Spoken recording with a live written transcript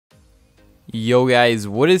Yo guys,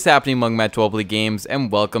 what is happening among Met 12 Games,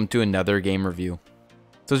 and welcome to another game review.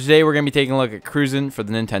 So today we're going to be taking a look at Cruis'n for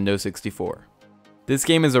the Nintendo 64. This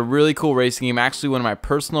game is a really cool racing game, actually one of my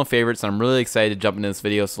personal favorites, and I'm really excited to jump into this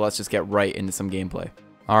video, so let's just get right into some gameplay.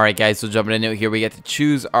 Alright guys, so jumping into it here, we get to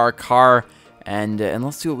choose our car, and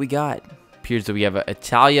let's see what we got. Appears that we have a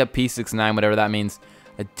Italia P69, whatever that means,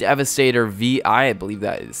 a Devastator VI, I believe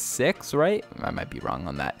that is 6, right? I might be wrong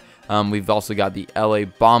on that. We've also got the LA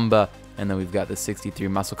Bomba, and then we've got the 63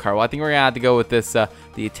 muscle car. Well, I think we're gonna have to go with this, the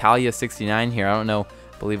Italia 69 here. I don't know.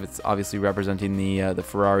 I believe it's obviously representing the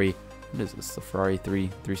Ferrari. What is this? The Ferrari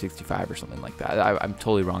 365 or something like that. I'm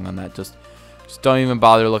totally wrong on that. Just don't even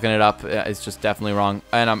bother looking it up. It's just definitely wrong.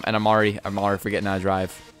 And I'm already forgetting how to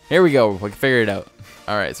drive. Here we go. We can figure it out.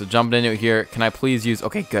 All right. So jumping into it here. Can I please use?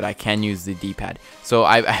 Okay, good. I can use the D-pad. So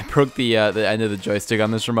I broke the end of the joystick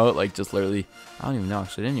on this remote. Like just literally. I don't even know.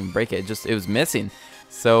 Actually, I didn't even break it. It was missing.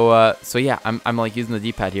 So yeah, I'm like using the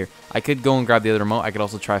D-pad here. I could go and grab the other remote. I could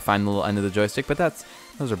also try find the little end of the joystick, but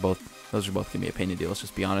those are both gonna be a pain to do. Let's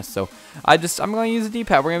just be honest. So I'm gonna use the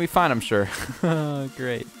D-pad. We're gonna be fine, I'm sure.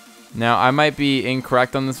 Great. Now I might be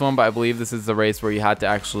incorrect on this one, but I believe this is the race where you had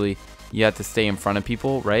to stay in front of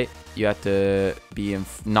people, right? You had to be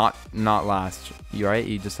not last. You right?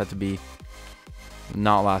 You just had to be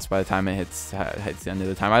not last by the time it hits the end of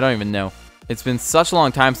the time. I don't even know. It's been such a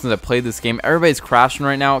long time since I played this game. Everybody's crashing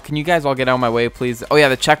right now. Can you guys all get out of my way, please? Oh, yeah,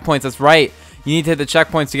 the checkpoints. That's right. You need to hit the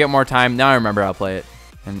checkpoints to get more time. Now I remember how to play it.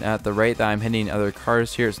 And at the rate that I'm hitting other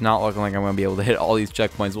cars here, it's not looking like I'm going to be able to hit all these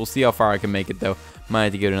checkpoints. We'll see how far I can make it, though. Might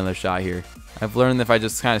have to give it another shot here. I've learned that if I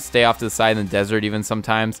just kind of stay off to the side in the desert even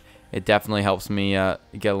sometimes, it definitely helps me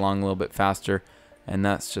get along a little bit faster. And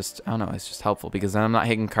that's just, I don't know, it's just helpful because then I'm not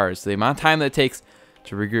hitting cars. So the amount of time that it takes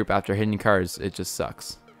to regroup after hitting cars, it just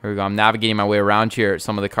sucks. Here we go. I'm navigating my way around here at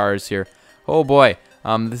some of the cars here. Oh boy,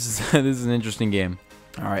 this is an interesting game.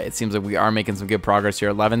 All right, it seems like we are making some good progress here.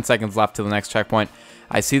 11 seconds left to the next checkpoint.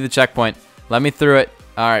 I see the checkpoint. Let me through it.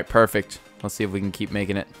 All right, perfect. Let's see if we can keep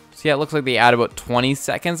making it. So yeah, it looks like they add about 20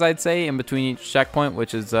 seconds, I'd say, in between each checkpoint,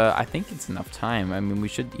 which is, I think it's enough time. I mean, we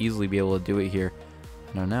should easily be able to do it here.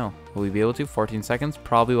 I don't know. Will we be able to? 14 seconds?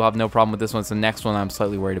 Probably will have no problem with this one. It's the next one I'm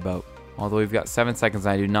slightly worried about. Although we've got 7 seconds,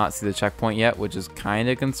 and I do not see the checkpoint yet, which is kind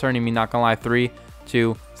of concerning me. Not gonna lie. 3,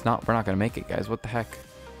 2. We're not gonna make it, guys. What the heck?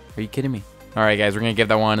 Are you kidding me? All right, guys. We're gonna give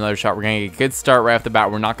that one another shot. We're gonna get a good start right off the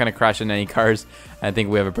bat. We're not gonna crash into any cars. I think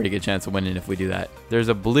we have a pretty good chance of winning if we do that. There's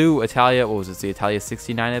a blue Italia. What was it? The Italia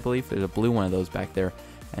 69, I believe. There's a blue one of those back there,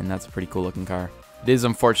 and that's a pretty cool looking car. It is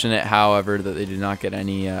unfortunate, however, that they did not get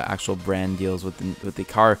any actual brand deals with the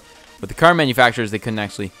car. With the car manufacturers, they couldn't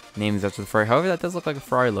actually name these after the Ferrari. However, that does look like a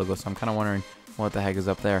Ferrari logo, so I'm kind of wondering what the heck is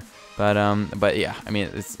up there. But yeah, I mean,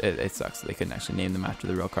 it sucks that they couldn't actually name them after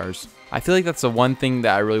the real cars. I feel like that's the one thing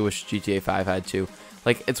that I really wish GTA 5 had too.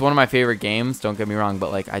 Like, it's one of my favorite games. Don't get me wrong,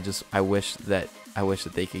 but like, I wish that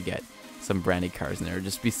they could get some branded cars in there. It'd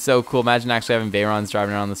just be so cool. Imagine actually having Veyrons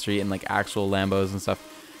driving around the street and like actual Lambos and stuff.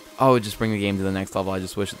 Oh, just bring the game to the next level. I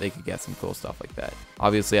just wish that they could get some cool stuff like that.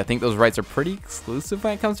 Obviously, I think those rights are pretty exclusive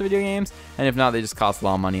when it comes to video games, and if not, they just cost a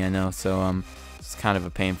lot of money, I know. So it's kind of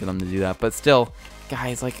a pain for them to do that. But still,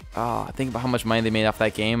 guys, like, think about how much money they made off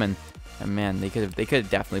that game, and man, they could have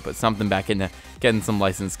definitely put something back into getting some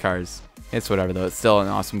licensed cars. It's whatever though. It's still an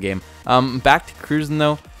awesome game. Back to Cruis'n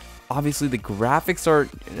though. Obviously, the graphics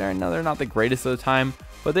they're not the greatest of the time,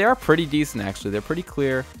 but they are pretty decent actually. They're pretty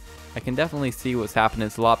clear. I can definitely see what's happening.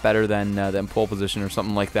 It's a lot better than Pole Position or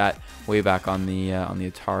something like that way back on the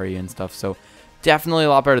Atari and stuff. So definitely a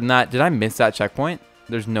lot better than that. Did I miss that checkpoint?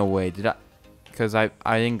 There's no way. Did I? Because I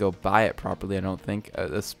didn't go by it properly. I don't think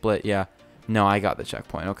the split. Yeah. No, I got the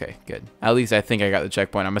checkpoint. Okay, good. At least I think I got the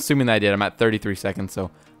checkpoint. I'm assuming that I did. I'm at 33 seconds, so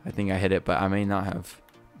I think I hit it, but I may not have.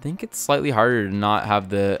 I think it's slightly harder to not have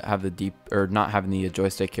the deep or not having the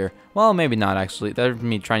joystick here. Well, maybe not actually. That's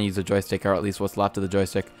me trying to use the joystick, or at least what's left of the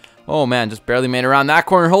joystick. Oh man, just barely made it around that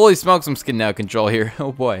corner. Holy smokes, I'm skidding out of control here.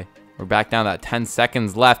 Oh boy. We're back down to that 10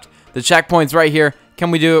 seconds left. The checkpoint's right here.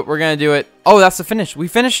 Can we do it? We're gonna do it. Oh, that's the finish. We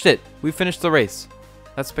finished it. We finished the race.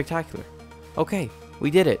 That's spectacular. Okay,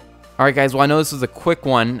 we did it. All right, guys. Well, I know this was a quick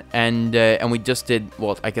one, and we just did,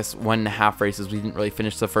 well, I guess 1.5 races. We didn't really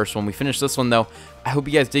finish the first one. We finished this one though. I hope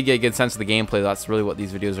you guys did get a good sense of the gameplay. That's really what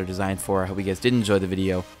these videos are designed for. I hope you guys did enjoy the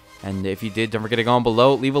video. And if you did, don't forget to go on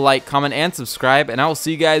below, leave a like, comment, and subscribe. And I will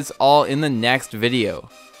see you guys all in the next video.